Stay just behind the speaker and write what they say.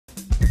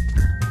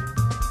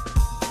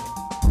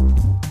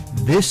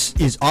This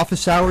is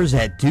Office Hours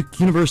at Duke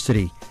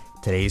University.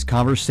 Today's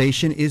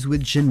conversation is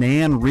with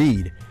Jeananne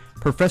Reed.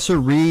 Professor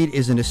Reed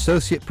is an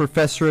associate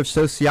professor of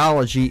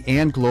sociology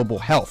and global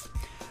health.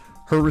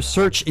 Her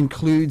research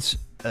includes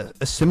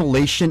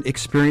assimilation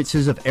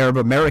experiences of Arab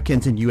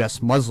Americans and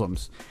U.S.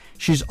 Muslims.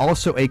 She's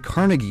also a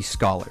Carnegie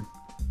Scholar.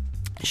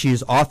 She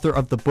is author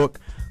of the book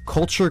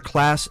Culture,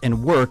 Class,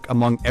 and Work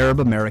Among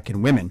Arab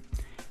American Women.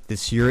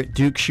 This year at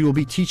Duke, she will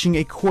be teaching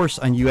a course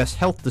on U.S.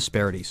 health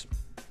disparities.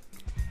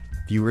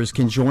 Viewers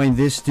can join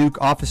this Duke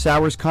Office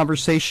Hours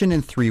conversation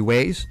in three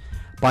ways: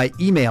 by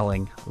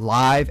emailing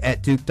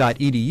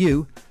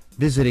live@duke.edu,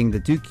 visiting the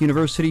Duke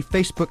University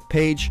Facebook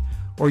page,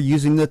 or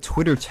using the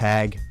Twitter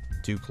tag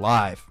Duke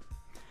Live.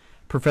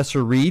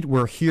 Professor Reed,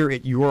 we're here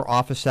at your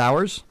office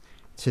hours.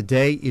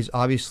 Today is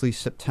obviously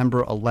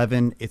September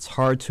 11. It's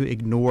hard to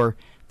ignore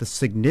the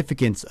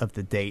significance of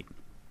the date.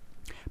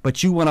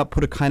 But you want to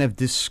put a kind of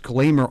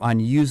disclaimer on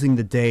using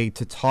the day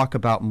to talk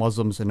about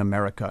Muslims in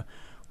America.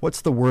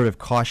 What's the word of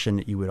caution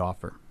that you would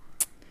offer?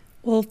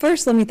 Well,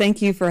 first, let me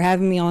thank you for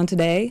having me on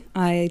today.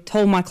 I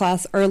told my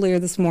class earlier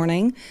this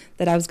morning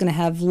that I was going to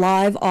have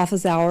live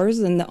office hours,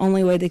 and the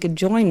only way they could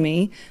join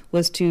me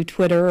was to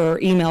Twitter or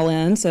email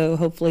in, so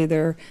hopefully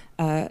they're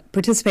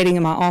participating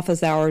in my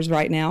office hours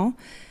right now.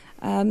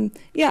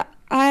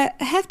 I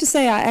have to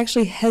say I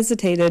actually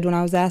hesitated when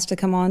I was asked to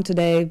come on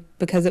today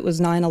because it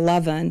was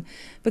 9/11.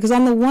 Because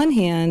on the one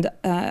hand,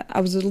 I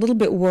was a little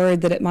bit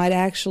worried that it might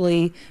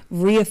actually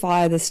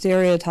reify the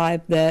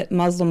stereotype that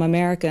Muslim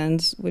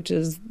Americans, which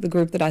is the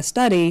group that I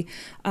study,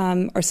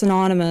 are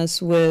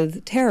synonymous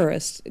with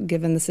terrorists,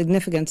 given the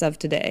significance of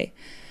today.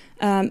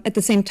 At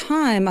the same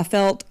time, I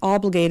felt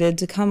obligated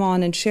to come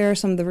on and share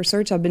some of the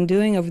research I've been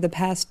doing over the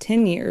past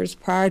 10 years,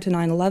 prior to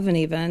 9/11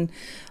 even,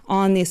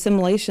 on the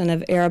assimilation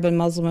of Arab and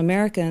Muslim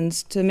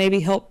Americans to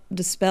maybe help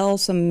dispel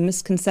some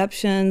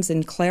misconceptions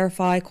and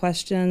clarify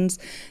questions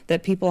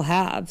that people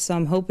have. So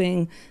I'm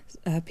hoping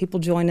people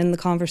join in the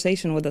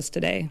conversation with us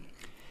today.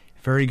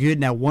 Very good.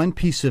 Now, one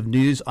piece of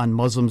news on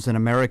Muslims in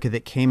America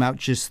that came out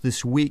just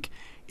this week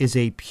is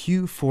a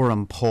Pew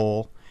Forum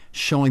poll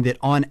showing that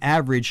on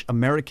average,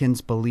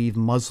 Americans believe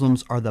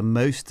Muslims are the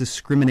most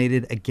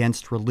discriminated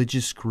against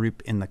religious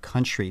group in the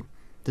country.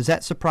 Does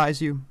that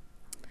surprise you?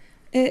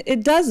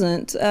 It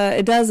doesn't.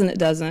 It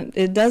doesn't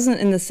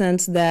in the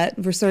sense that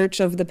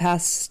research over the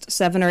past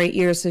 7 or 8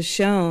 years has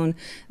shown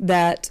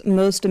that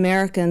most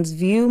Americans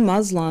view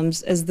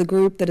Muslims as the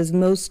group that is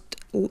most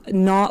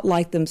not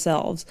like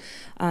themselves,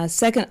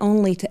 second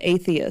only to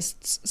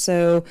atheists.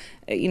 So,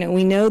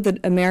 we know that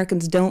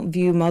Americans don't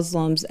view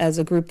Muslims as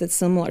a group that's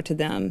similar to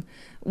them.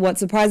 What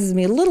surprises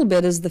me a little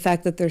bit is the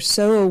fact that they're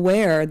so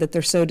aware that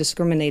they're so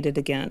discriminated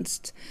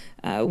against.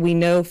 We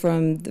know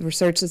from the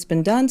research that's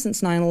been done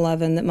since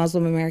 9/11 that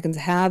Muslim Americans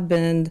have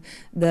been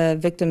the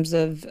victims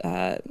of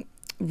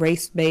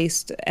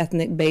race-based,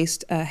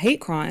 ethnic-based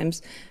hate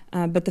crimes,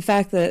 but the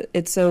fact that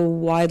it's so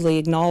widely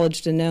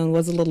acknowledged and known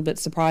was a little bit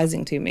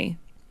surprising to me.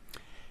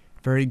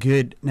 Very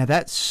good. Now,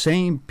 that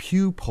same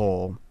Pew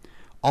poll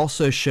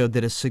also showed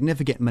that a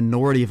significant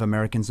minority of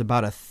Americans,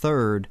 about a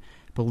third,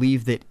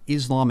 believe that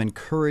Islam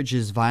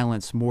encourages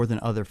violence more than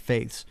other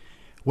faiths.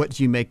 What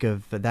do you make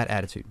of that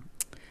attitude?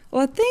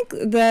 Well, I think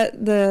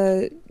that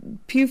the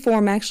Pew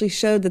Forum actually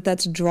showed that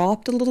that's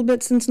dropped a little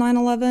bit since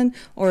 9/11,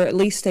 or at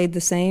least stayed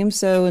the same.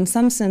 So in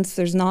some sense,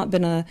 there's not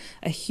been a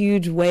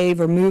huge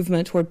wave or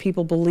movement toward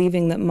people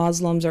believing that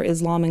Muslims or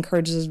Islam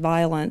encourages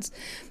violence.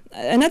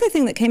 Another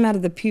thing that came out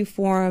of the Pew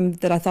Forum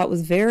that I thought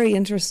was very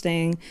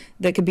interesting,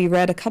 that could be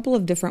read a couple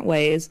of different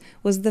ways,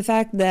 was the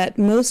fact that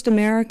most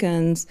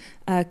Americans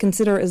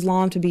consider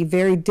Islam to be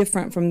very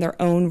different from their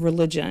own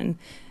religion.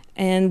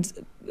 And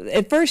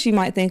at first you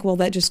might think, well,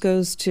 that just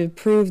goes to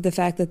prove the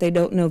fact that they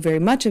don't know very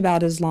much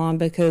about Islam,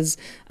 because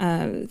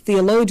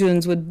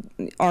theologians would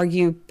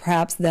argue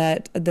perhaps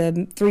that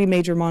the three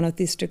major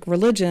monotheistic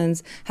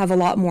religions have a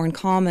lot more in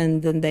common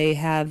than they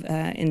have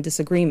in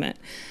disagreement.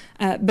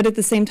 But at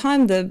the same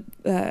time,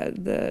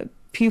 the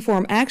Pew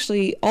Forum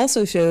actually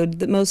also showed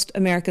that most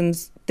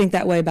Americans think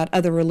that way about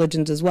other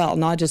religions as well,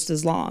 not just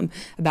Islam,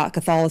 about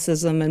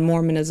Catholicism and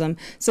Mormonism.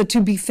 So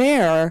to be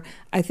fair,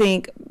 I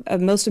think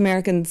most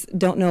Americans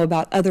don't know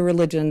about other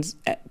religions,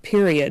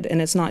 period,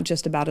 and it's not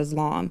just about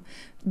Islam.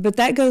 But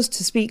that goes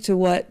to speak to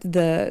what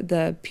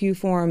the Pew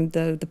Forum,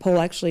 the poll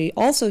actually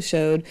also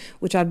showed,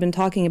 which I've been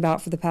talking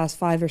about for the past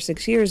 5 or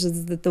 6 years,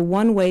 is that the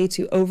one way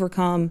to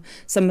overcome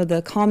some of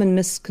the common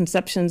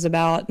misconceptions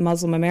about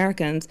Muslim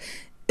Americans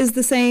is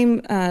the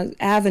same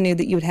avenue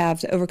that you would have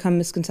to overcome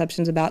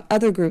misconceptions about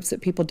other groups that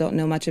people don't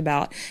know much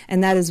about,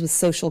 and that is with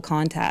social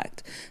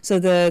contact. So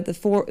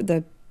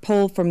the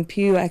poll from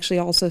Pew actually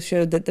also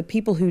showed that the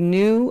people who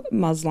knew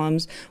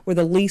Muslims were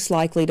the least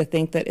likely to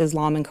think that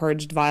Islam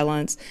encouraged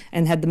violence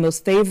and had the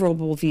most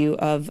favorable view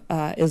of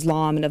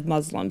Islam and of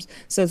Muslims.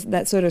 So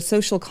that sort of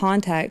social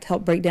contact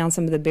helped break down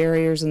some of the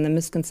barriers and the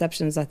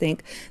misconceptions, I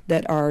think,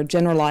 that are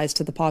generalized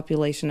to the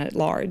population at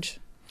large.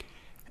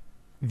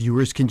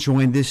 Viewers can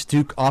join this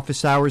Duke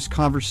Office Hours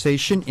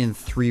conversation in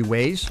three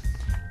ways: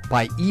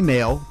 by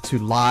email to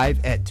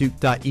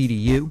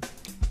live@duke.edu,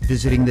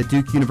 visiting the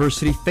Duke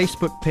University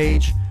Facebook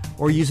page,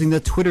 or using the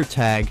Twitter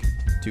tag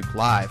Duke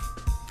Live.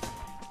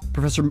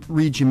 Professor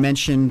Reed, you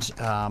mentioned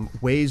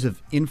ways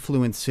of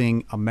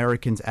influencing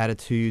Americans'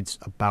 attitudes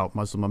about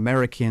Muslim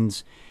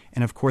Americans.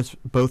 And of course,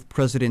 both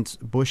Presidents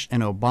Bush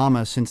and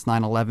Obama since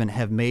 9/11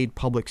 have made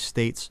public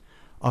statements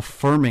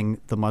affirming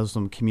the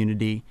Muslim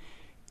community.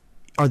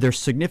 Are there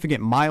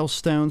significant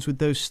milestones with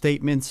those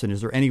statements, and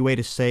is there any way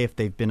to say if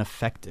they've been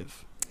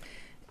effective?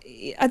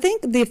 I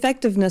think the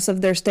effectiveness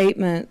of their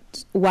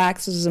statement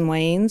waxes and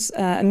wanes.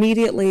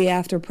 Immediately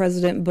after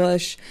President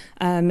Bush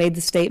made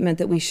the statement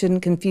that we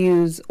shouldn't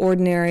confuse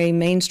ordinary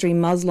mainstream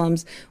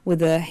Muslims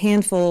with a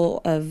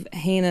handful of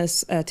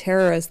heinous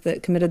terrorists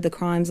that committed the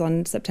crimes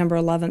on September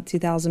 11th,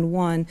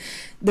 2001,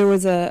 there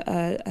was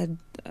a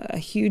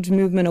huge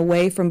movement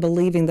away from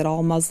believing that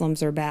all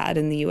Muslims are bad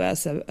in the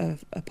U.S. A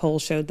poll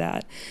showed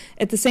that.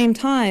 At the same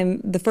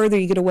time, the further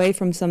you get away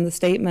from some of the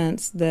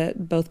statements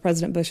that both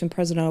President Bush and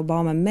President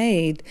Obama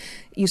made,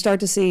 you start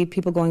to see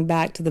people going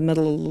back to the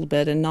middle a little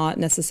bit and not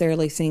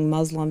necessarily seeing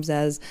Muslims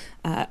as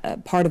a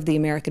part of the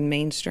American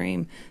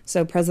mainstream.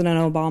 So President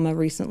Obama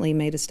recently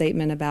made a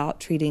statement about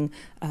treating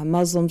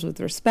Muslims with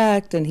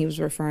respect, and he was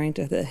referring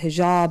to the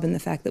hijab and the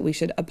fact that we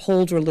should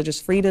uphold religious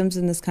freedoms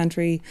in this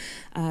country.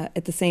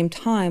 At the same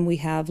time, we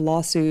have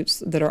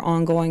lawsuits that are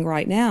ongoing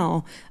right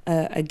now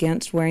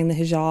against wearing the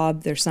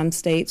hijab. There's some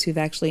states who've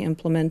actually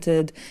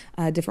implemented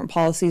different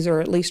policies,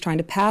 or at least trying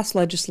to pass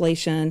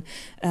legislation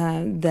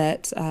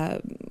that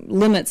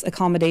limits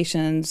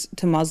accommodations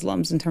to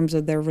Muslims in terms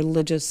of their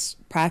religious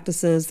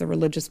practices, their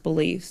religious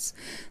beliefs.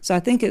 So I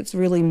think it's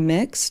really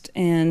mixed,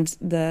 and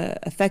the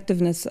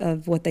effectiveness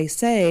of what they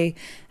say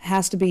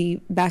has to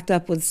be backed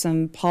up with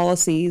some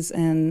policies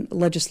and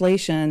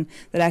legislation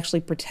that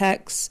actually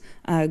protects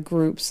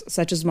groups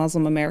such as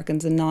Muslim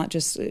Americans and not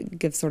just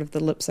give sort of the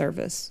lip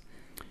service.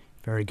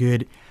 Very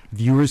good.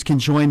 Viewers can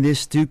join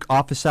this Duke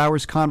Office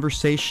Hours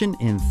conversation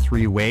in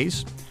 3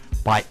 ways: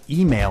 by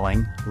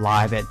emailing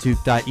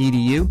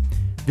live@duke.edu,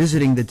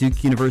 visiting the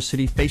Duke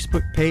University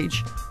Facebook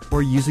page,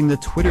 or using the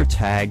Twitter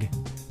tag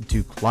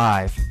Duke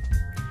Live.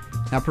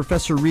 Now,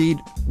 Professor Reed,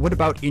 what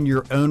about in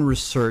your own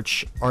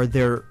research? Are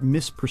there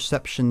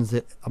misperceptions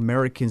that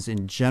Americans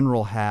in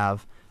general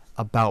have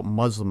about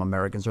Muslim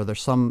Americans? Are there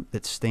some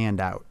that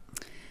stand out?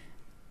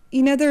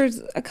 You know,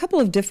 there's a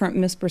couple of different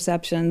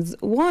misperceptions.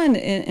 One,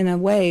 in a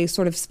way,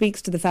 sort of speaks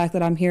to the fact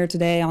that I'm here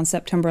today on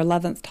September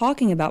 11th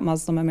talking about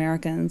Muslim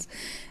Americans.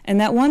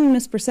 And that one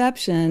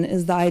misperception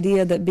is the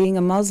idea that being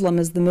a Muslim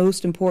is the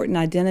most important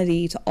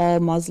identity to all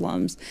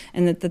Muslims,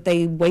 and that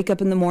they wake up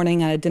in the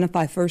morning and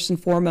identify first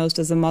and foremost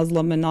as a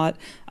Muslim and not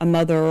a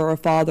mother or a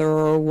father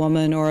or a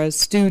woman or a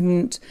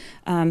student.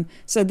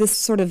 So this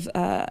sort of,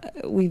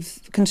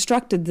 we've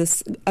constructed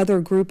this other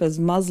group as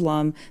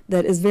Muslim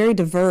that is very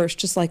diverse,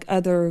 just like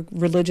other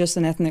religious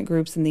and ethnic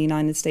groups in the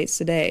United States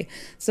today.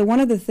 So one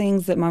of the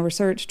things that my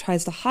research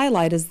tries to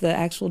highlight is the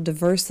actual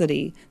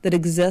diversity that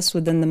exists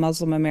within the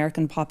Muslim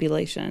American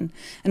population.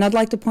 And I'd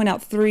like to point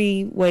out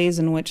 3 ways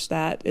in which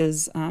that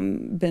has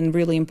been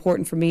really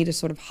important for me to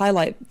sort of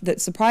highlight that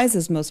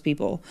surprises most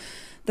people.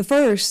 The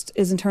first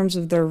is in terms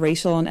of their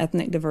racial and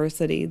ethnic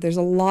diversity. There's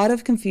a lot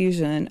of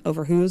confusion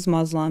over who is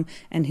Muslim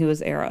and who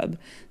is Arab.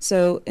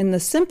 So in the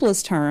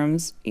simplest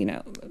terms, you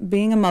know,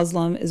 being a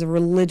Muslim is a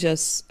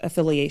religious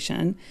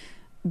affiliation.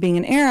 Being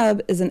an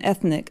Arab is an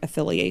ethnic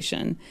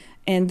affiliation.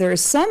 And there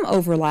is some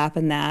overlap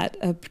in that,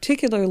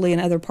 particularly in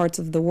other parts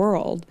of the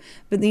world.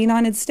 But in the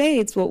United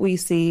States, what we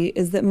see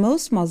is that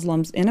most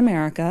Muslims in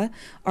America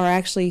are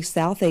actually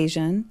South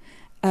Asian.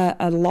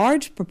 A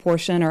large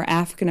proportion are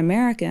African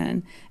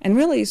American, and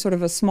really sort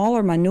of a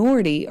smaller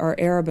minority are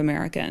Arab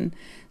American.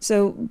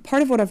 So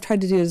part of what I've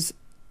tried to do is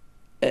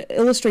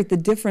illustrate the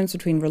difference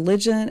between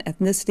religion,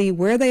 ethnicity,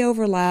 where they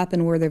overlap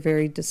and where they're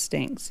very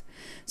distinct.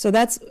 So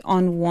that's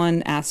on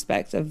one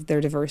aspect of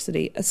their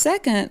diversity. A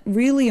second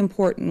really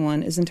important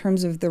one is in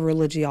terms of their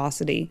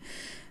religiosity.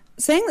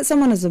 Saying that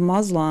someone is a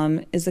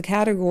Muslim is a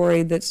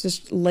category that's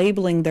just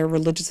labeling their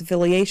religious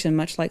affiliation,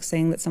 much like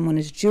saying that someone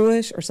is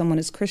Jewish or someone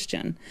is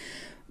Christian.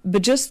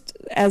 But just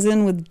as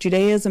in with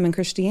Judaism and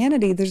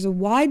Christianity, there's a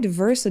wide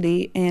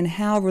diversity in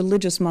how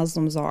religious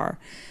Muslims are.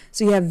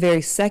 So you have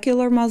very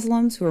secular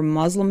Muslims who are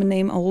Muslim in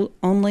name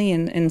only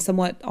and in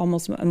somewhat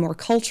almost a more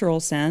cultural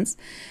sense.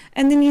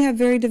 And then you have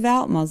very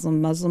devout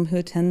Muslim who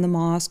attend the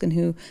mosque and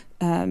who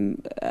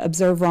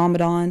observe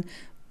Ramadan.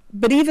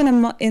 But even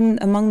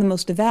among the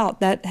most devout,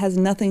 that has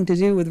nothing to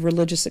do with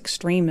religious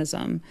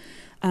extremism.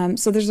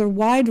 So there's a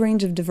wide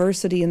range of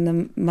diversity in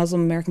the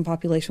Muslim American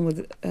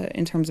population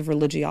in terms of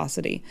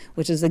religiosity,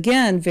 which is,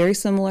 again, very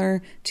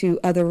similar to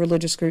other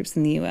religious groups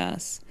in the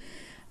U.S.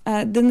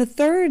 Then the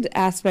third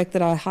aspect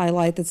that I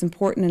highlight that's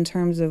important in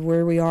terms of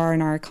where we are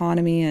in our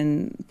economy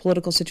and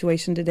political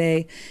situation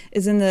today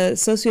is in the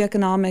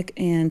socioeconomic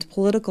and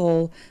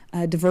political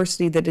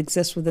diversity that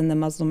exists within the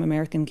Muslim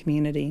American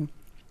community.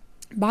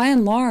 By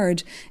and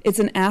large, it's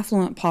an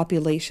affluent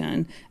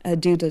population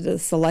due to the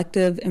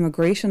selective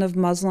immigration of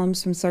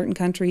Muslims from certain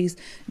countries,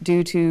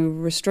 due to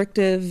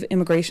restrictive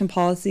immigration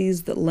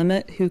policies that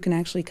limit who can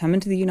actually come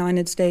into the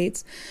United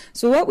States.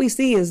 So what we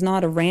see is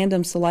not a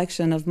random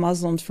selection of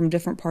Muslims from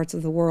different parts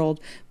of the world,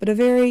 but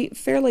a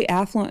fairly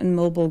affluent and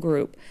mobile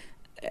group.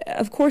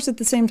 Of course, at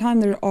the same time,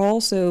 there are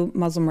also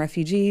Muslim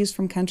refugees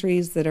from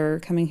countries that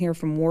are coming here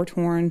from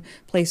war-torn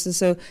places.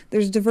 So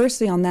there's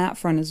diversity on that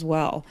front as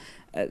well.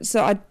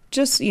 So I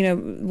just,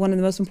 one of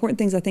the most important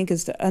things I think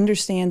is to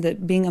understand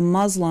that being a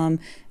Muslim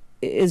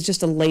is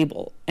just a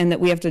label, and that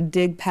we have to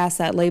dig past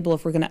that label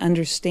if we're going to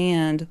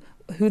understand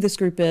who this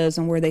group is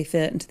and where they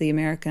fit into the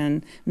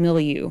American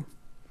milieu.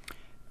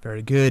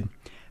 Very good.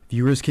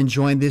 Viewers can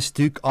join this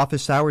Duke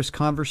Office Hours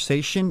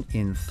conversation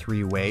in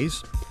 3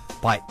 ways: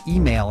 by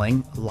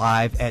emailing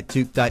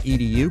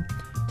live@duke.edu,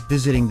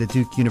 visiting the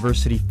Duke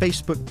University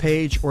Facebook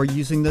page, or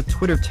using the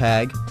Twitter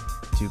tag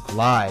Duke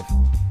Live.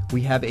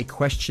 We have a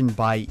question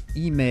by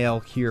email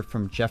here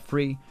from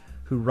Jeffrey,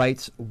 who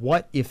writes,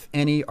 what, if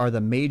any, are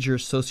the major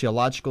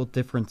sociological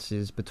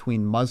differences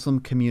between Muslim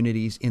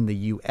communities in the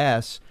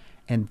U.S.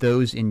 and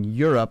those in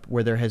Europe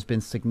where there has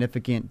been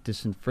significant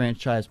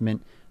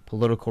disenfranchisement,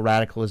 political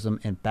radicalism,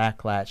 and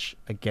backlash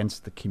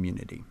against the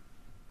community?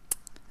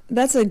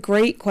 That's a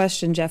great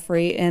question,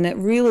 Jeffrey, and it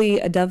really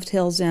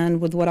dovetails in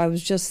with what I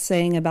was just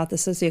saying about the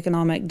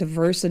socioeconomic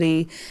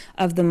diversity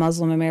of the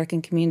Muslim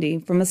American community.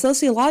 From a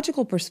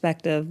sociological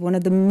perspective, one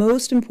of the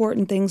most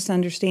important things to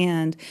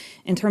understand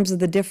in terms of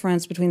the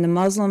difference between the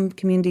Muslim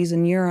communities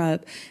in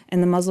Europe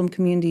and the Muslim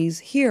communities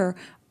here,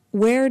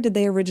 where did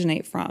they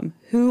originate from?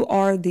 Who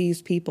are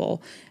these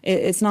people?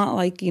 It's not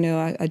like,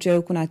 I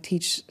joke when I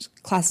teach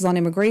classes on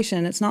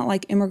immigration, it's not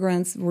like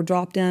immigrants were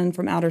dropped in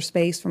from outer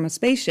space from a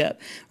spaceship,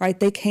 right?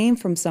 They came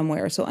from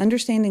somewhere. So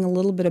understanding a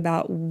little bit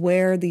about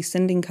where the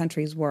sending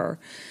countries were.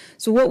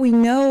 So what we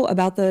know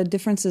about the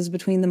differences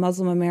between the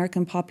Muslim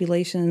American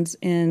populations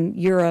in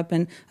Europe,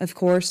 and of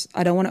course,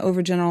 I don't want to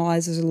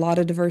overgeneralize, there's a lot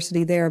of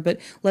diversity there, but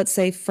let's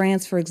say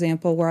France, for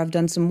example, where I've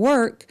done some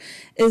work,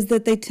 is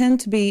that they tend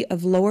to be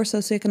of lower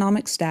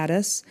socioeconomic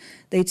status.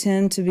 They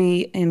tend to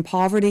be in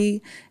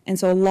poverty. And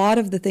so a lot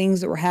of the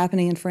things that were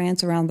happening in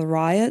France around the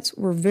riots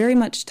were very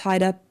much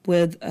tied up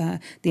with the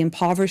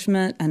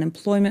impoverishment,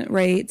 unemployment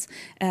rates,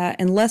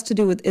 and less to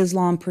do with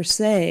Islam per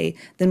se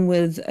than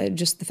with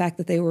just the fact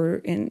that they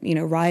were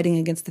rioting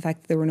against the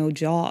fact that there were no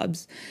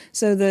jobs.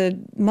 So the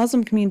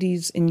Muslim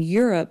communities in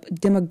Europe,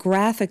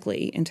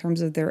 demographically, in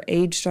terms of their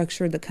age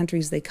structure, the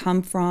countries they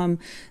come from,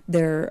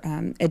 their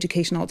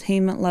educational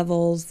attainment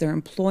levels, their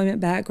employment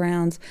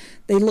backgrounds,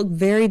 they look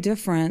very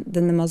different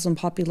than the Muslim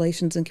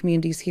populations and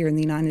communities here in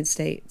the United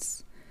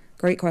States.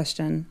 Great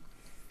question.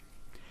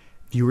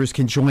 Viewers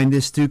can join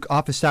this Duke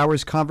Office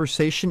Hours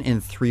conversation in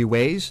 3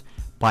 ways: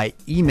 by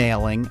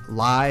emailing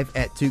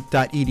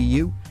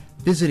live@duke.edu,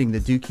 visiting the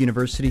Duke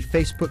University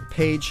Facebook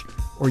page,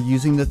 or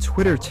using the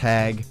Twitter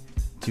tag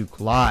Duke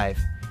Live.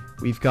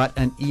 We've got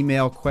an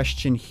email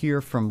question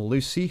here from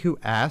Lucy, who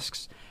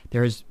asks,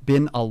 there has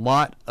been a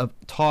lot of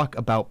talk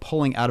about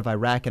pulling out of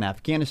Iraq and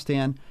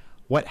Afghanistan.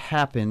 What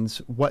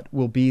happens? What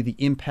will be the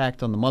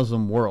impact on the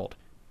Muslim world?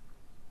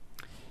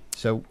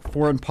 So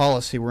foreign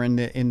policy, we're in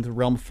the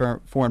realm of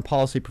foreign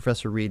policy,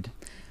 Professor Reed.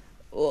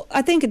 Well,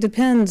 I think it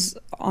depends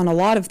on a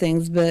lot of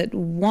things, but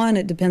one,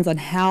 it depends on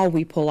how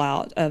we pull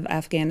out of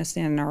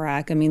Afghanistan and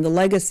Iraq. I mean, the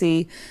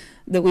legacy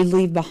that we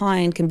leave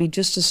behind can be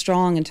just as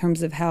strong in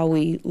terms of how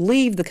we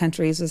leave the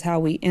countries as how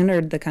we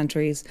entered the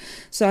countries.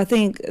 So I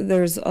think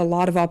there's a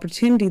lot of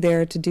opportunity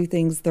there to do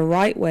things the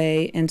right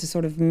way and to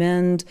sort of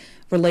mend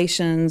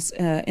relations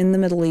in the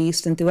Middle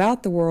East and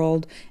throughout the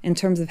world in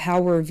terms of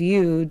how we're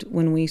viewed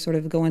when we sort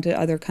of go into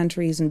other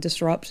countries and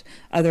disrupt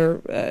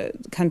other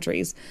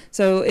countries.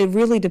 So it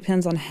really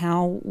depends on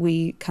how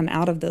we come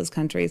out of those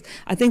countries.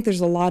 I think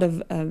there's a lot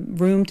of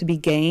room to be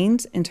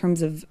gained in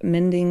terms of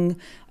mending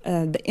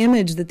the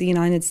image that the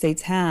United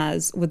States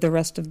has with the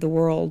rest of the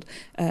world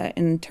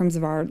in terms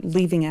of our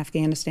leaving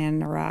Afghanistan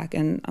and Iraq.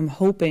 And I'm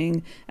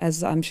hoping,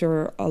 as I'm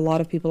sure a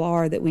lot of people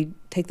are, that we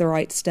take the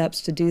right steps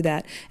to do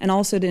that, and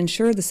also to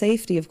ensure the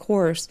safety, of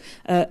course,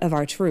 of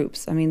our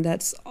troops. I mean,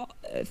 that's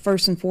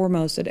first and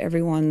foremost at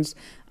everyone's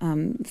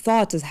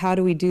thoughts, is how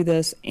do we do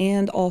this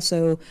and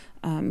also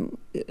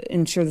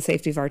ensure the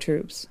safety of our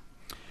troops.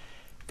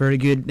 Very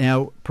good.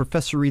 Now,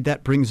 Professor Reed,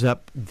 that brings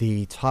up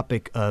the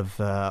topic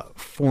of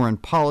foreign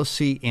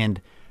policy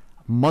and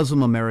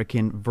Muslim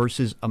American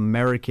versus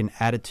American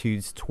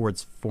attitudes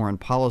towards foreign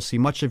policy.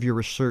 Much of your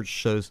research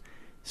shows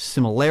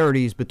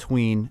similarities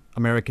between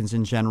Americans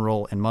in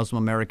general and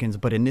Muslim Americans,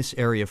 but in this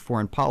area of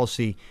foreign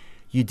policy,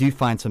 you do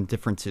find some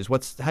differences.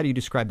 How do you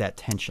describe that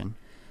tension?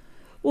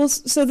 Well,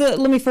 so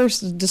let me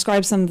first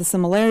describe some of the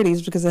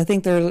similarities, because I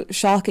think they're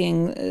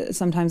shocking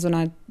sometimes when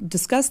I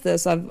discuss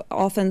this. I've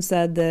often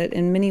said that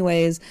in many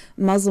ways,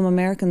 Muslim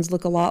Americans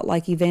look a lot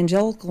like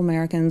evangelical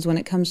Americans when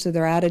it comes to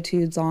their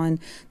attitudes on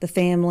the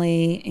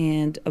family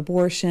and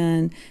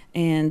abortion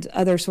and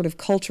other sort of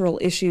cultural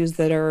issues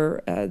that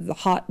are the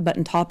hot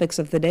button topics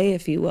of the day,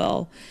 if you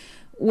will.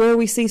 where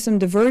we see some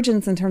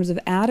divergence in terms of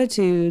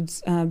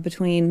attitudes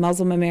between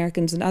Muslim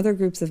Americans and other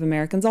groups of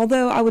Americans,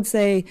 although I would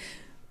say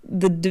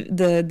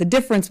the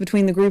difference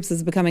between the groups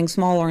is becoming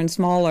smaller and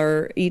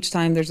smaller each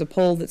time there's a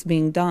poll that's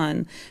being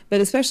done. But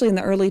especially in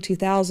the early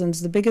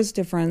 2000s, the biggest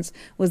difference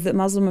was that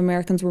Muslim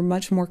Americans were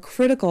much more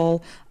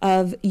critical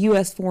of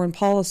U.S. foreign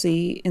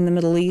policy in the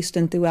Middle East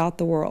and throughout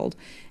the world,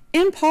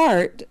 in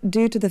part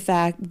due to the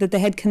fact that they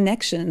had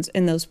connections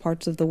in those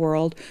parts of the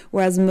world,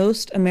 whereas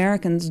most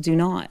Americans do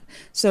not.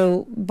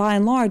 So by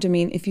and large, I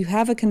mean, if you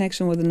have a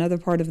connection with another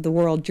part of the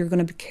world, you're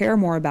going to care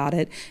more about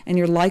it, and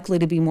you're likely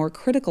to be more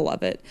critical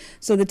of it.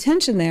 So the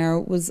tension there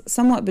was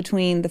somewhat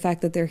between the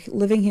fact that they're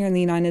living here in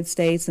the United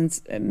States,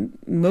 and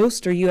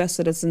most are U.S.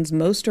 citizens,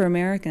 most are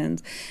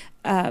Americans,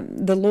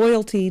 the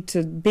loyalty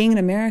to being an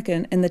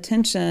American, and the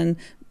tension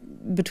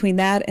between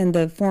that and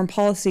the foreign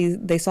policy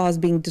they saw as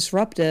being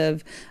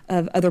disruptive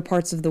of other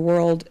parts of the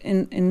world,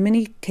 in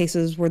many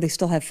cases where they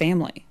still have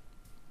family.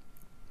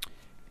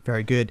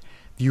 Very good.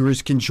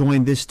 Viewers can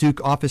join this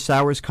Duke Office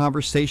Hours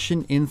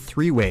conversation in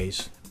 3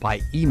 ways: by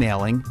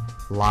emailing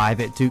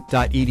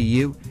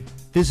live@duke.edu,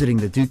 visiting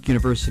the Duke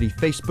University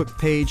Facebook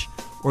page,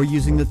 or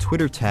using the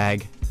Twitter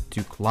tag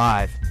Duke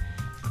Live.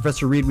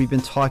 Professor Reed, we've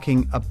been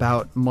talking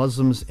about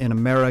Muslims in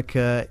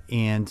America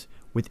and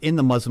within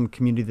the Muslim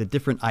community, the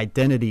different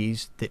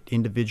identities that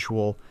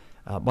individual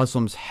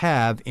Muslims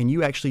have, and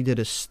you actually did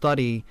a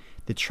study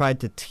that tried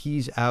to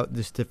tease out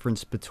this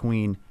difference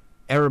between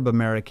Arab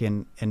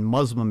American and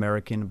Muslim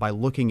American by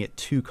looking at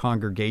 2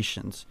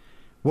 congregations.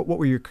 What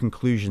were your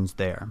conclusions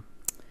there?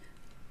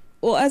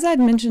 Well, as I'd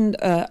mentioned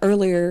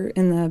earlier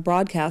in the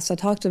broadcast, I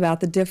talked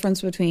about the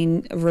difference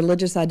between a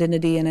religious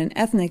identity and an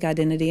ethnic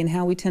identity, and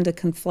how we tend to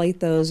conflate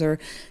those or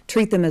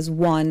treat them as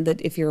one,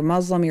 that if you're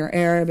Muslim, you're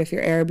Arab, if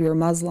you're Arab, you're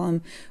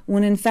Muslim,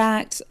 when in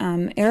fact,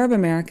 Arab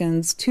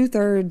Americans,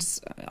 2/3,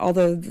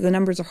 although the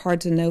numbers are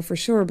hard to know for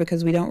sure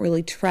because we don't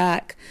really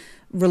track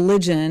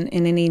religion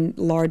in any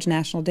large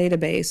national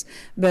database,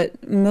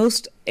 but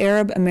most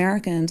Arab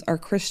Americans are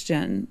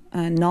Christian,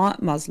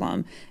 not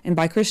Muslim. And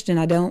by Christian,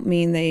 I don't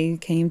mean they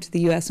came to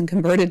the U.S. and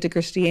converted to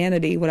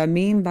Christianity. What I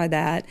mean by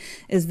that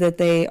is that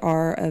they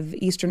are of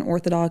Eastern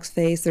Orthodox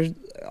faith. There's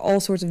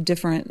all sorts of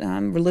different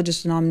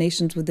religious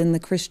denominations within the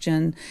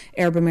Christian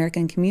Arab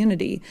American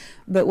community.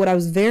 But what I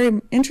was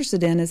very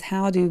interested in is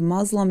how do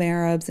Muslim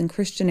Arabs and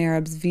Christian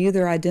Arabs view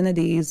their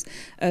identities.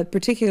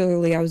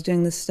 Particularly, I was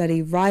doing this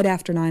study right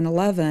after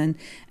 9/11,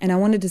 and I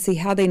wanted to see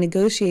how they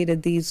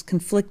negotiated these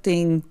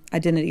conflicting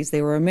identities.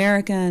 They were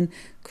American,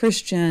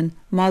 Christian,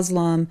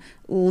 Muslim,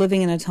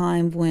 living in a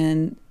time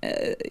when,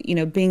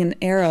 being an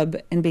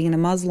Arab and being a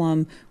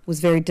Muslim was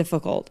very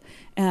difficult.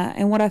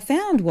 And what I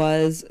found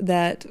was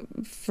that,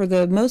 for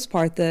the most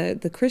part,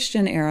 the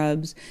Christian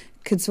Arabs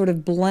could sort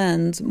of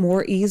blend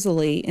more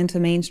easily into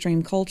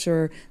mainstream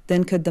culture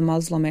than could the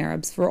Muslim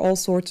Arabs, for all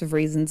sorts of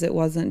reasons. It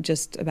wasn't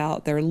just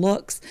about their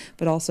looks,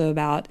 but also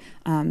about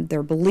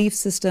their belief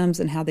systems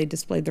and how they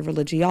displayed their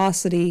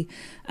religiosity.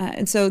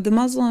 And so the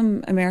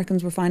Muslim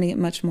Americans were finding it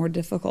much more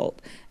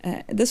difficult.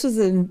 This was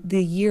in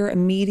the year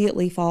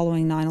immediately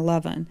following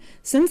 9/11.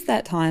 Since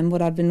that time,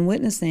 what I've been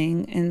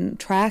witnessing and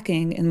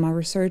tracking in my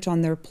research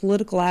on their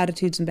political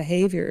attitudes and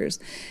behaviors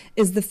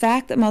is the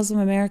fact that Muslim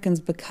Americans,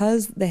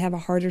 because they have a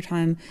harder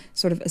time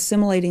sort of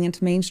assimilating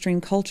into mainstream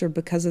culture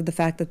because of the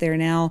fact that they're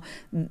now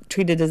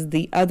treated as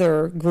the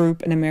other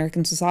group in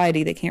American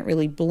society, they can't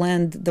really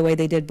blend the way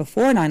they did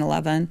before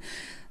 9/11,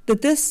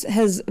 that this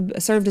has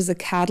served as a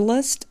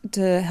catalyst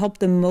to help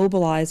them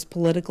mobilize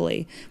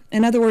politically.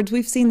 In other words,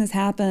 we've seen this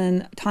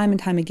happen time and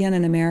time again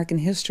in American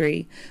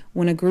history.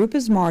 When a group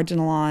is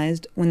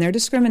marginalized, when they're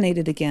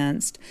discriminated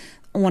against,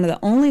 one of the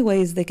only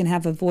ways they can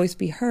have a voice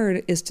be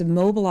heard is to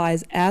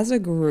mobilize as a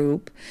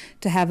group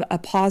to have a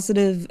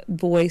positive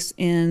voice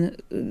in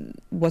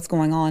what's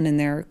going on in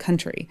their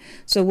country.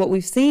 So what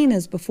we've seen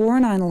is before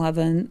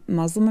 9/11,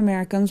 Muslim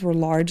Americans were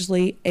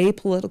largely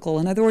apolitical.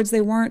 In other words, they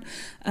weren't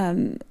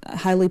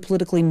highly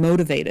politically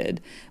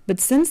motivated. But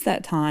since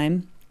that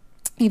time,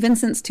 even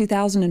since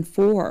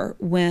 2004,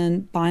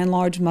 when by and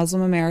large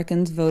Muslim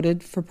Americans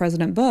voted for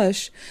President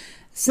Bush,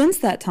 since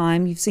that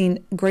time, you've seen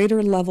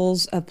greater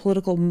levels of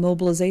political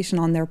mobilization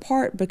on their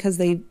part because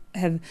they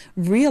have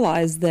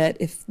realized that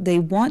if they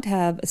want to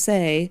have a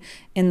say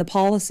in the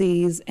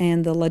policies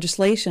and the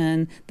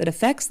legislation that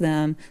affects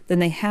them, then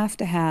they have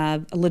to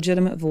have a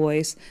legitimate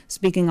voice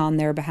speaking on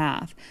their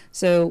behalf.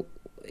 So,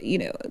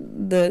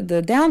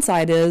 the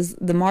downside is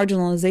the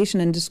marginalization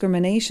and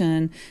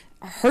discrimination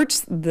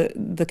hurts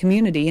the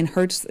community and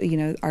hurts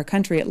our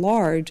country at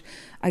large.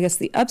 I guess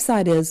the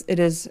upside is it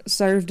has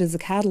served as a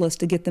catalyst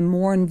to get them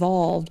more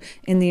involved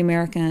in the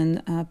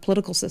American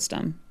political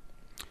system.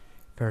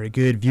 Very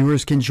good.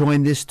 Viewers can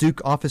join this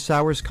Duke Office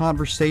Hours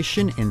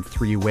conversation in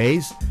 3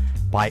 ways: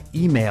 by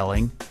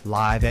emailing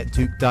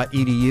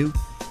live@duke.edu,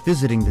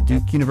 visiting the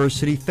Duke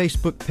University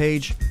Facebook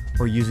page,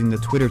 or using the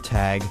Twitter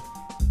tag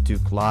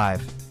Duke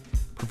Live.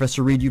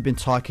 Professor Reed, you've been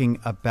talking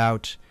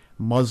about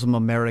Muslim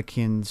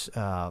Americans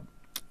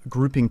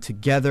grouping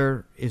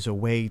together is a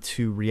way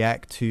to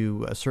react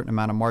to a certain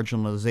amount of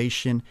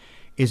marginalization.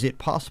 Is it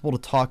possible to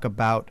talk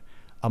about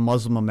a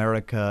Muslim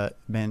America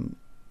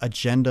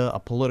agenda, a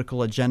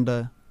political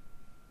agenda?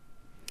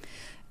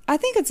 I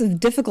think it's a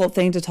difficult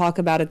thing to talk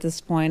about at this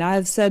point.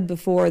 I've said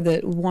before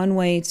that one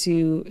way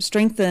to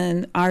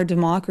strengthen our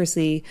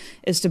democracy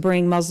is to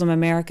bring Muslim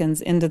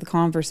Americans into the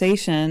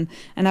conversation.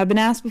 And I've been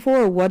asked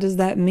before, what does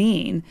that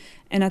mean?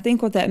 And I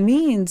think what that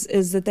means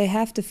is that they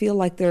have to feel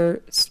like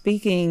they're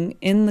speaking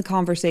in the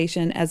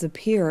conversation as a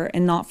peer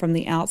and not from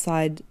the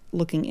outside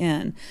looking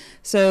in.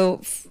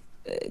 So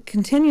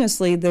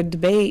continuously the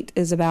debate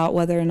is about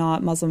whether or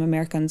not Muslim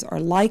Americans are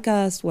like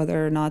us,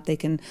 whether or not they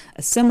can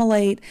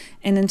assimilate.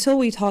 And until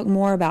we talk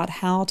more about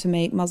how to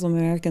make Muslim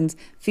Americans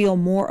feel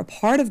more a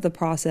part of the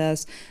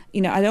process,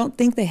 I don't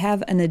think they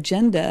have an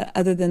agenda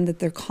other than that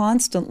they're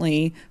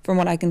constantly, from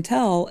what I can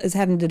tell, is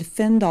having to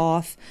defend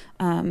off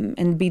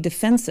and be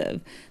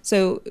defensive.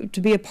 So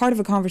to be a part of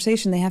a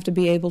conversation, they have to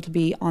be able to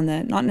be on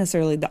the, not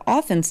necessarily the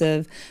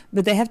offensive,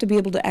 but they have to be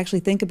able to actually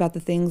think about the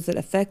things that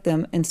affect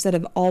them instead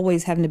of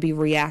always having to be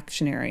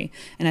reactionary.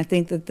 And I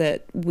think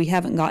that we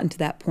haven't gotten to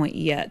that point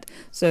yet.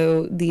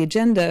 So the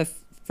agenda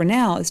for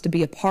now is to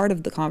be a part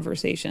of the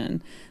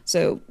conversation.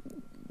 So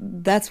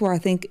that's where I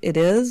think it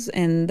is,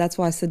 and that's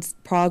why I said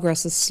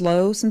progress is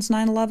slow since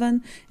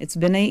 9/11. It's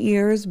been 8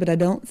 years, but I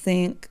don't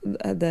think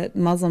that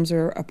Muslims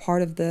are a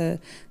part of the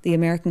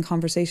American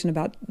conversation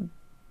about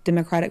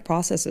democratic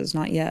processes,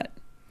 not yet.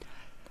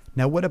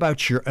 Now, what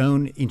about your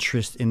own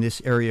interest in this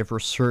area of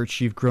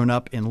research? You've grown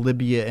up in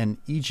Libya and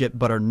Egypt,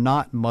 but are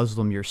not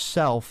Muslim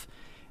yourself.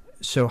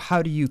 So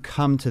how do you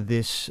come to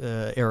this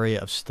area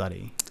of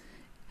study?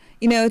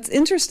 It's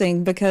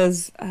interesting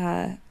because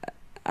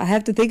I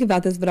have to think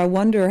about this, but I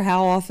wonder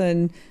how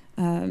often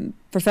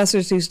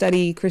professors who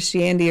study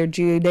Christianity or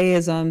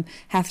Judaism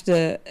have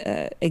to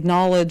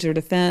acknowledge or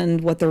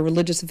defend what their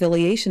religious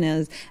affiliation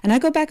is. And I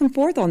go back and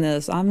forth on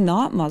this. I'm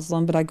not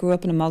Muslim, but I grew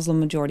up in a Muslim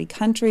majority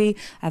country.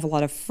 I have a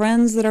lot of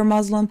friends that are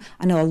Muslim.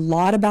 I know a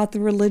lot about the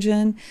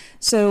religion.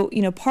 So,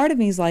 part of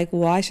me is like,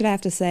 why should I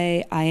have to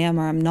say I am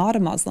or I'm not a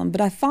Muslim?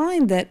 But I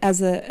find that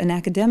as an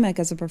academic,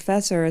 as a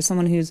professor, as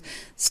someone who's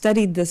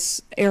studied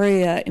this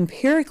area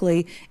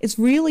empirically, it's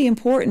really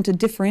important to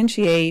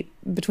differentiate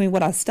between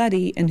what I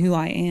study and who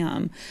I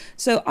am.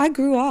 So I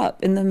grew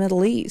up in the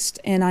Middle East,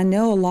 and I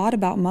know a lot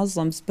about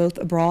Muslims, both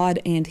abroad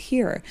and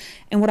here.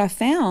 And what I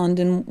found,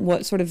 and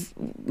what sort of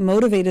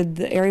motivated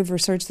the area of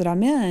research that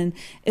I'm in,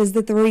 is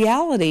that the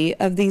reality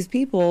of these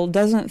people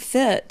doesn't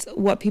fit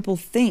what people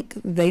think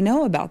they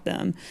know about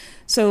them.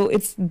 So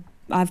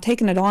I've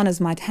taken it on as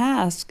my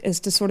task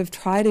is to sort of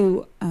try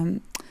to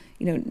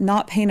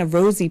not paint a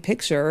rosy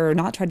picture or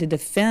not try to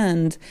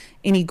defend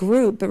any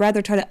group, but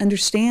rather try to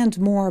understand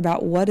more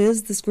about what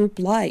is this group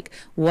like,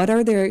 what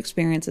are their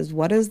experiences,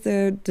 what is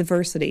their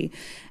diversity.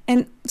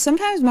 And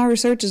sometimes my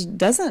research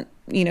doesn't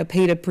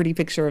paint a pretty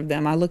picture of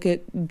them. I look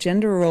at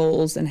gender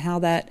roles and how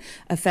that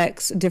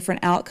affects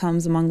different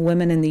outcomes among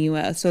women in the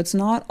U.S. So it's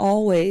not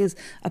always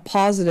a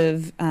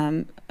positive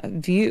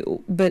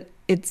view, but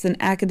it's an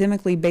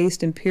academically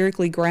based,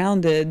 empirically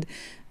grounded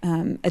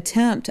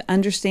attempt to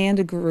understand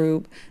a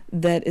group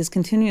that is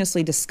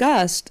continuously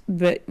discussed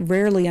but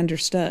rarely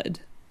understood.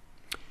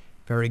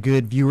 Very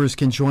good. Viewers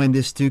can join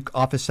this Duke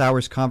Office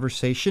Hours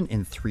conversation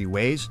in 3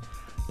 ways: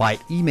 by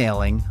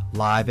emailing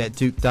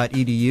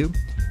live@duke.edu,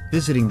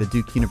 visiting the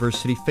Duke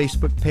University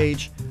Facebook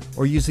page,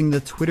 or using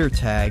the Twitter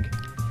tag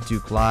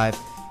Duke Live.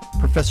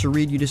 Professor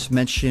Reed, you just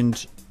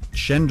mentioned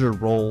gender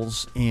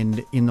roles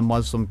in the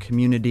Muslim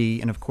community,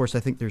 and of course I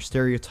think there's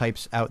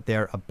stereotypes out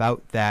there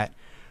about that.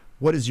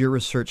 What does your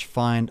research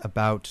find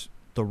about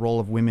the role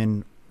of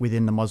women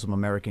within the Muslim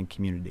American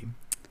community?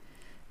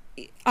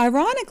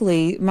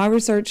 Ironically, my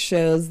research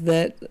shows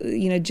that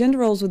gender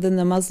roles within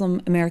the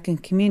Muslim American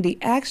community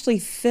actually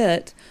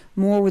fit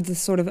more with the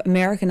sort of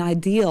American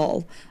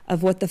ideal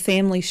of what the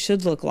family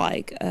should look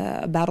like.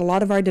 About a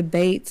lot of our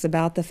debates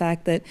about the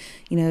fact that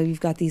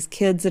you've got these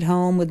kids at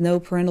home with no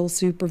parental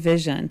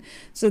supervision.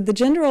 So the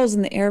gender roles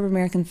in the Arab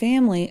American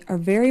family are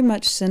very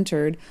much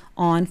centered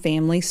on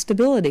family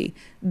stability.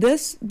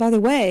 This, by the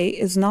way,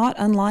 is not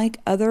unlike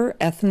other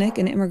ethnic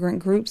and immigrant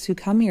groups who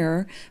come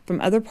here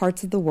from other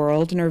parts of the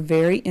world and are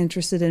very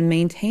interested in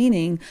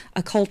maintaining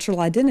a cultural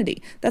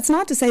identity. That's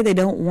not to say they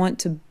don't want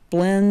to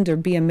blend or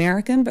be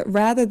American, but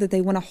rather that they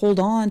want to hold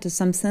on to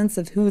some sense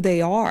of who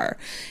they are.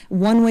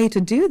 One way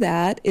to do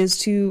that is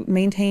to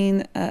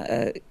maintain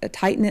a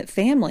tight-knit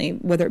family,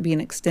 whether it be an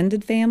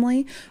extended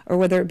family or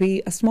whether it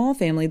be a small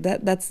family.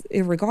 That's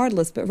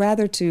irregardless, but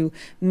rather to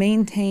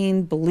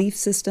maintain belief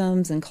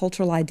systems and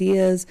cultural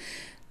ideas.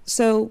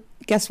 So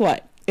guess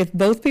what? If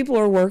both people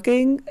are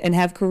working and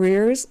have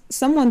careers,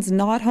 someone's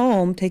not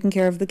home taking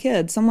care of the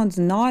kids. Someone's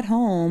not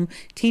home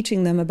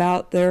teaching them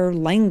about their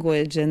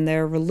language and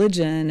their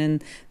religion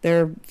and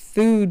their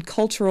food,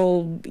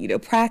 cultural,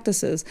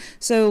 practices.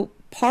 So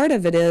part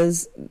of it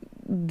is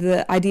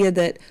the idea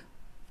that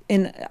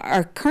in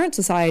our current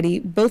society,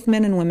 both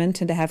men and women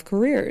tend to have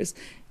careers.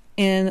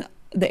 In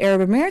the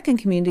Arab American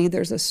community,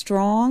 there's a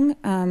strong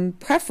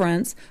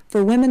preference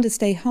for women to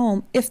stay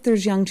home if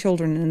there's young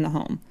children in the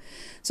home.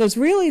 So it's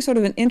really sort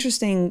of an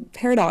interesting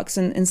paradox.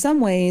 And in some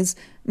ways,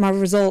 my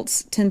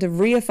results tend to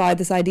reify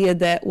this idea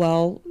that,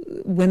 well,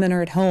 women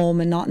are at home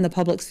and not in the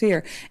public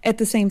sphere. At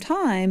the same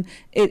time,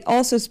 it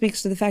also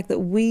speaks to the fact that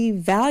we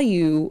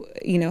value,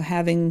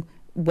 having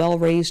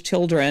well-raised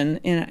children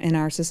in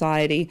our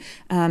society.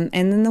 And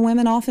then the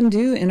women often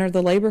do enter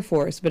the labor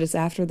force, but it's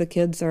after the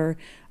kids are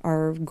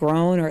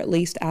grown, or at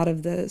least out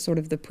of the sort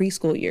of the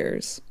preschool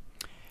years.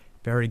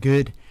 Very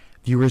good.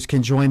 Viewers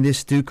can join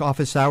this Duke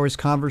Office Hours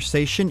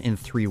conversation in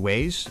 3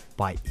 ways: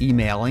 by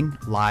emailing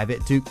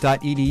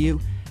live@duke.edu,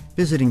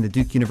 visiting the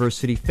Duke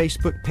University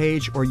Facebook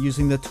page, or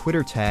using the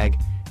Twitter tag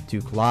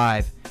Duke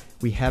Live.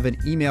 We have an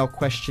email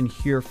question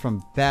here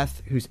from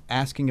Beth, who's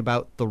asking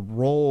about the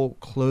role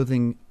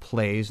clothing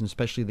plays, and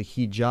especially the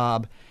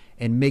hijab,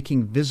 in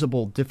making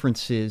visible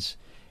differences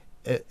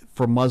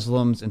for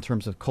Muslims in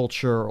terms of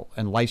culture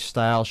and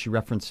lifestyle. She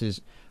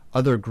references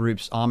other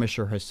groups, Amish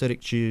or Hasidic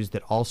Jews,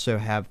 that also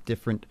have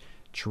different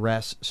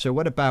dress. So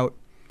what about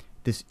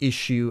this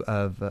issue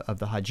of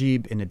the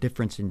hijab and a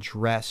difference in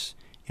dress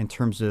in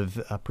terms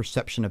of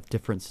perception of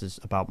differences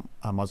about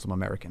Muslim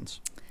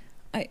Americans?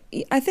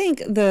 I think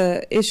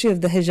the issue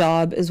of the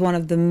hijab is one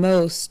of the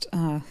most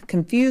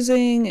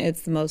confusing.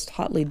 It's the most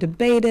hotly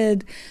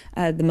debated,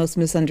 the most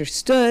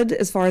misunderstood,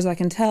 as far as I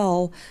can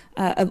tell,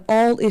 of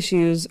all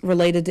issues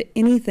related to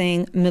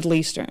anything Middle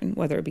Eastern,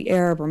 whether it be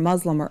Arab or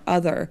Muslim or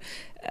other.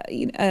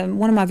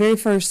 One of my very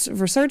first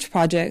research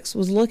projects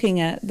was looking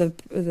at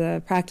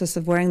the practice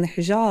of wearing the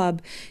hijab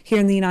here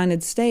in the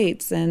United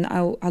States, and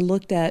I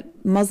looked at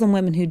Muslim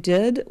women who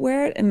did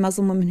wear it and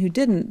Muslim women who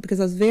didn't, because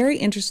I was very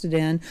interested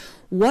in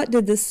what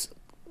did this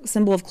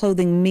symbol of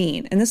clothing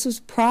mean. And this was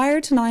prior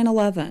to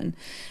 9/11.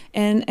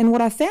 And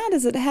what I found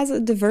is it has a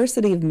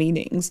diversity of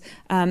meanings,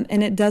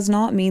 and it does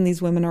not mean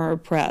these women are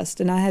oppressed.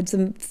 And I had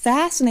some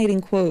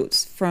fascinating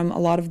quotes from a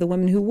lot of the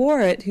women who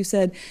wore it, who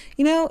said,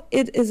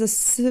 it is a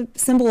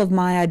symbol of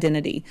my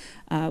identity.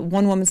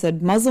 One woman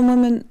said, Muslim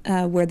women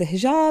wear the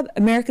hijab,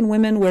 American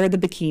women wear the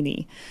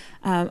bikini.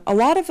 A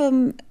lot of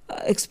them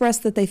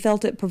expressed that they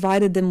felt it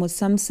provided them with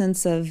some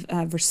sense of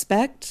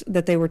respect,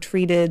 that they were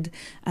treated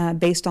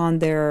based on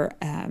their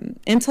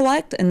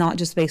intellect and not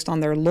just based on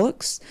their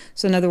looks.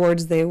 So in other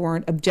words, they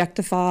weren't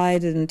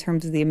objectified in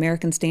terms of the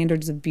American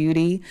standards of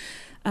beauty.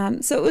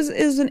 So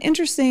it was an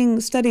interesting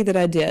study that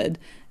I did.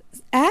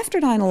 After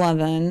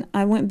 9/11,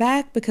 I went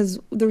back because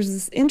there was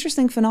this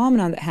interesting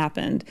phenomenon that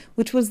happened,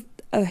 which was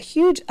a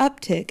huge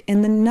uptick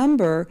in the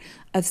number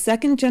of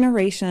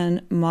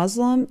second-generation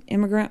Muslim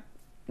immigrant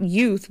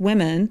youth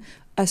women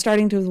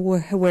starting to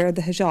wear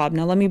the hijab.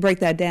 Now, let me break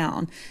that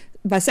down.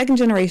 By second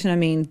generation, I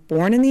mean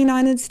born in the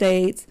United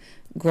States,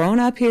 grown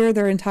up here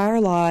their entire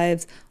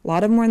lives. A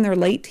lot of them were in their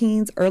late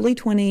teens, early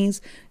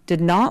 20s, did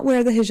not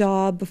wear the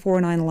hijab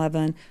before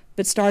 9/11,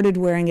 but started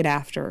wearing it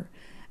after.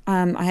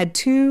 I had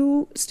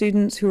 2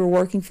 students who were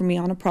working for me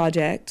on a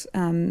project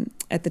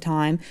at the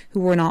time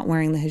who were not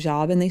wearing the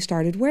hijab, and they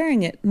started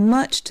wearing it,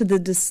 much to the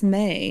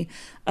dismay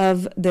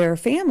of their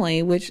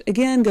family, which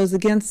again goes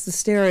against the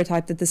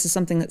stereotype that this is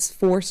something that's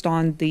forced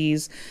on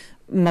these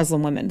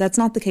Muslim women. That's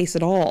not the case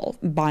at all,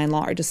 by and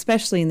large,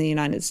 especially in the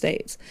United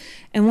States.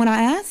 And when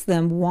I asked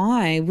them,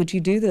 why would you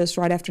do this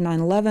right after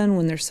 9/11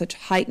 when there's such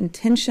heightened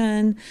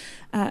tension?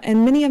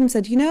 And many of them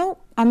said,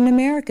 I'm an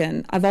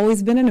American. I've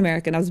always been an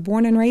American. I was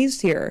born and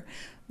raised here.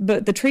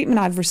 But the treatment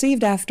I've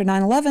received after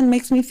 9/11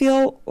 makes me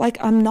feel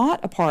like I'm not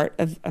a part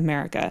of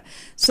America.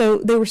 So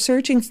they were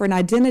searching for an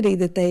identity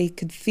that they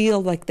could feel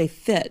like they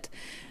fit.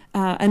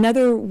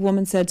 Another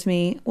woman said to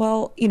me,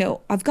 well,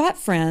 I've got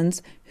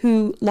friends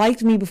who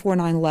liked me before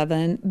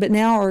 9/11, but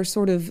now are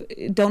sort of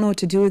don't know what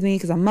to do with me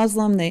because I'm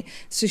Muslim.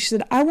 So she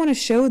said, I want to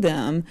show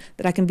them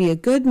that I can be a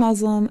good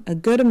Muslim, a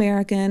good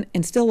American,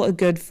 and still a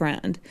good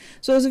friend.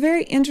 So it was a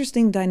very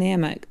interesting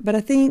dynamic, but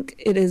I think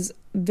it is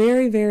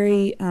very,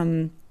 very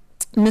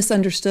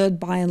misunderstood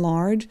by and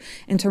large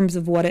in terms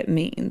of what it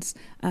means.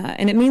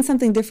 And it means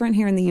something different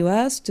here in the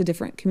U.S. to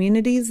different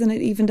communities than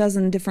it even does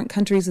in different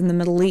countries in the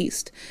Middle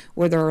East,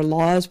 where there are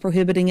laws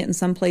prohibiting it in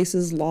some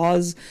places,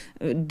 laws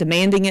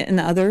demanding it in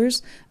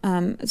others.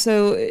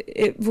 So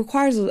it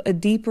requires a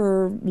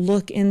deeper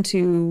look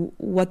into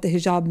what the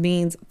hijab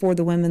means for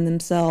the women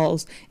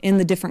themselves in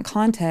the different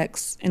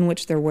contexts in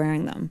which they're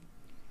wearing them.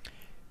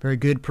 Very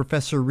good.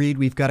 Professor Reed,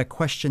 we've got a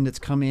question that's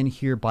come in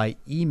here by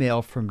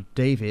email from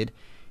David.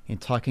 In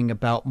talking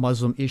about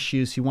Muslim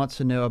issues, he wants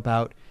to know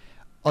about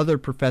other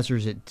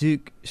professors at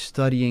Duke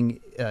studying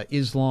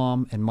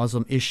Islam and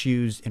Muslim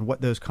issues and what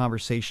those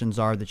conversations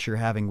are that you're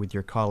having with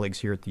your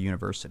colleagues here at the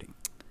university.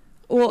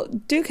 Well,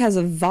 Duke has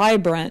a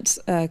vibrant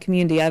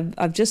community.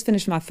 I've just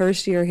finished my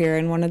first year here,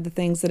 and one of the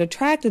things that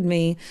attracted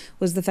me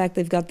was the fact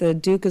they've got the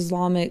Duke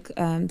Islamic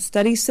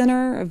Studies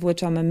Center, of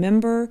which I'm a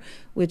member,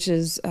 which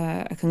is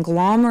a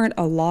conglomerate,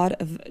 a lot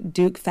of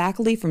Duke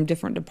faculty from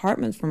different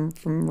departments,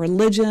 from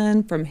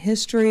religion, from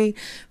history,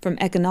 from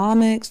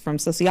economics, from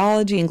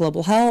sociology and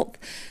global health.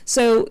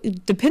 So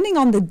depending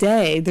on the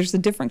day, there's a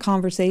different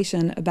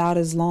conversation about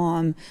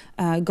Islam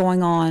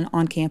going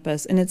on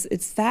campus, and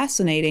it's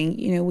fascinating.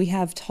 You know, we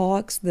have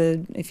talks.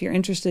 If you're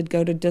interested,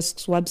 go to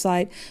DISC's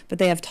website. But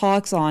they have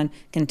talks on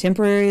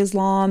contemporary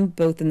Islam,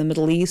 both in the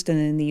Middle East and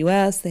in the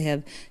U.S. They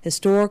have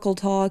historical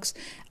talks.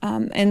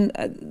 And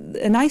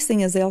a nice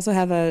thing is they also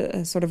have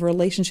a sort of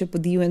relationship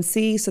with the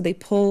UNC, so they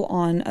pull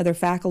on other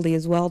faculty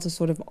as well to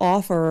sort of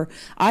offer,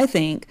 I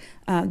think,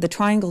 the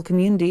Triangle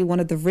community, one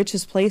of the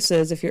richest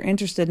places, if you're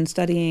interested in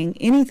studying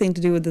anything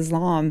to do with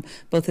Islam,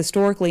 both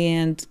historically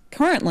and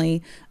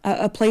currently,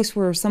 a place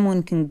where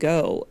someone can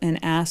go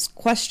and ask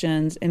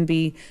questions and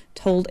be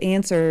told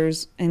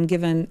answers and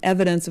given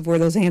evidence of where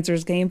those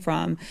answers came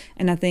from.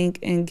 And I think,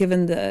 and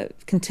given the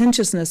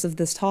contentiousness of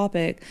this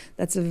topic,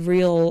 that's a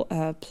real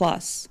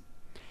plus.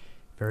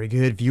 Very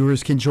good.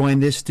 Viewers can join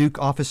this Duke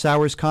Office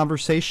Hours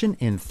conversation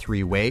in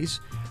 3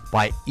 ways: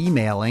 by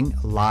emailing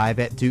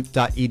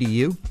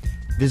live@duke.edu,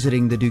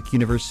 visiting the Duke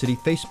University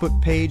Facebook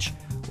page,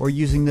 or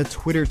using the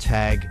Twitter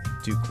tag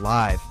Duke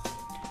Live.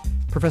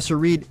 Professor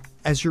Reed,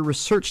 as your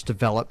research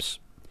develops,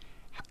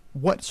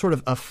 what sort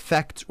of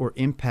effect or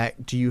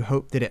impact do you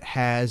hope that it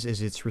has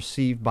as it's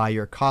received by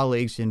your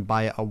colleagues and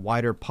by a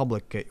wider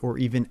public, or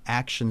even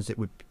actions that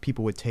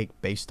people would take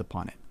based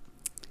upon it?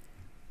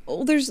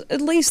 Well, there's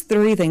at least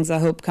 3 things I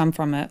hope come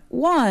from it.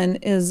 One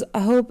is I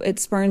hope it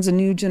spurs a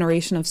new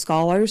generation of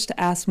scholars to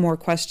ask more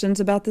questions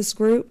about this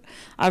group.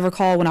 I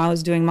recall when I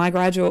was doing my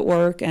graduate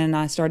work and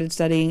I started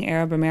studying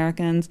Arab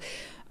Americans,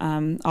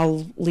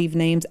 I'll leave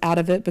names out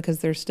of it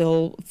because they're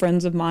still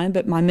friends of mine,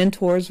 but my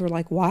mentors were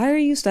like, why are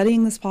you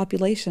studying this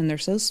population? They're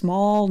so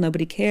small,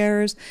 nobody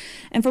cares.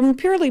 And from a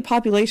purely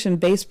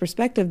population-based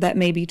perspective, that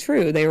may be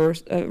true. They were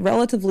a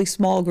relatively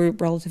small group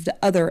relative to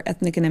other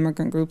ethnic and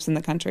immigrant groups in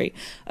the country.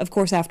 Of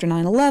course, after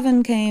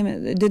 9/11 came,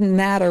 it didn't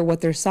matter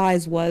what their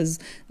size was.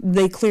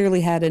 They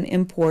clearly had an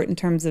import in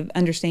terms of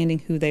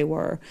understanding who they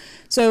were.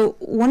 So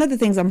one of the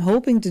things I'm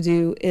hoping to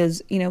do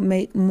is,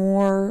 make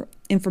more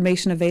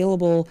information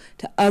available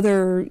to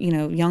other,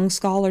 young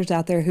scholars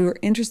out there who are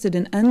interested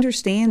in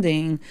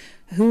understanding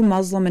who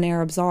Muslim and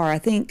Arabs are. I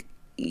think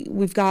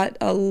we've got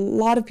a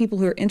lot of people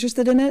who are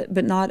interested in it,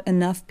 but not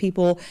enough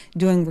people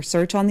doing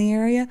research on the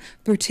area,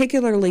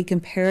 particularly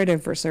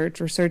comparative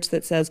research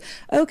that says,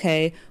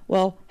 okay,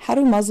 well, how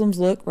do Muslims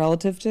look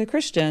relative to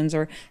Christians?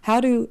 Or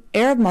how do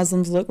Arab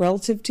Muslims look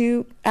relative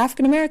to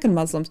African American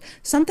Muslims?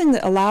 Something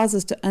that allows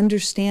us to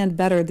understand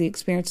better the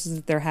experiences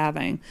that they're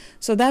having.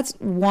 So that's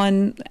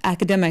one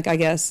academic, I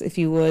guess, if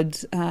you would,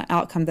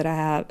 outcome that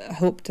I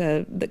hope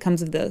that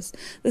comes of this.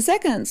 The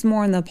second is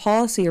more in the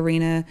policy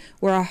arena,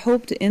 where I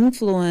hope to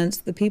influence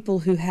the people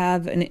who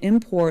have an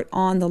import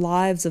on the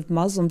lives of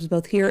Muslims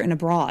both here and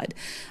abroad.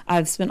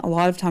 I've spent a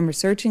lot of time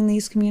researching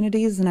these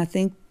communities, and I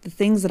think the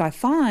things that I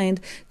find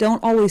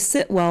don't always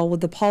sit well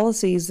with the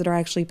policies that are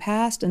actually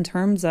passed in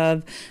terms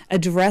of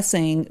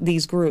addressing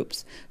these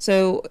groups.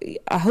 So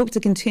I hope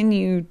to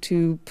continue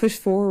to push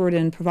forward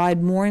and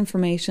provide more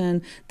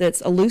information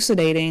that's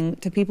elucidating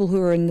to people who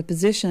are in the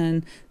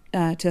position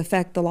to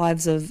affect the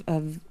lives of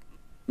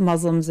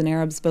Muslims and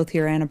Arabs both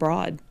here and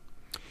abroad.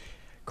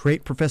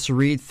 Great, Professor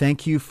Reed.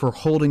 Thank you for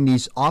holding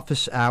these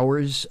office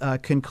hours.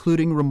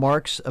 Concluding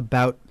remarks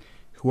about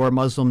who our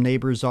Muslim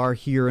neighbors are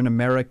here in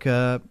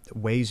America,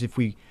 ways if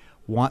we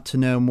want to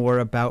know more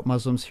about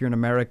Muslims here in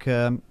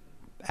America,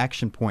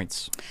 action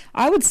points.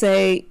 I would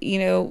say,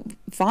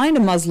 find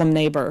a Muslim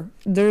neighbor.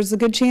 There's a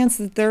good chance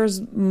that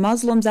there's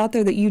Muslims out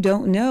there that you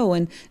don't know,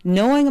 and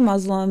knowing a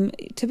Muslim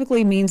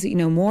typically means that you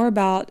know more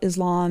about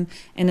Islam,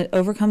 and it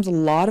overcomes a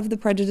lot of the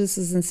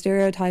prejudices and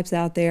stereotypes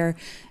out there.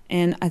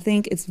 And I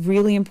think it's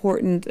really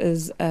important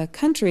as a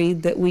country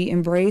that we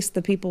embrace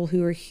the people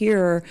who are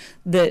here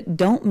that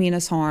don't mean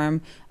us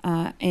harm,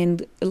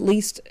 and at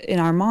least in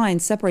our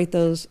minds separate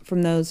those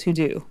from those who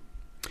do.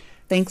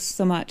 Thanks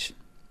so much.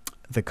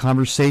 The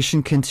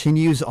conversation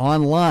continues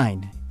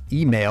online.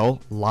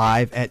 Email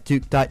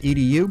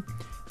live@duke.edu,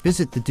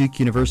 visit the Duke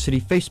University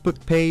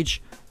Facebook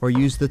page, or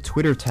use the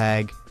Twitter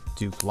tag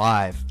Duke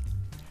Live.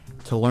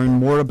 To learn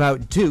more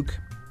about Duke,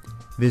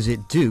 visit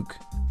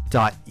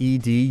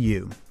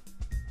duke.edu.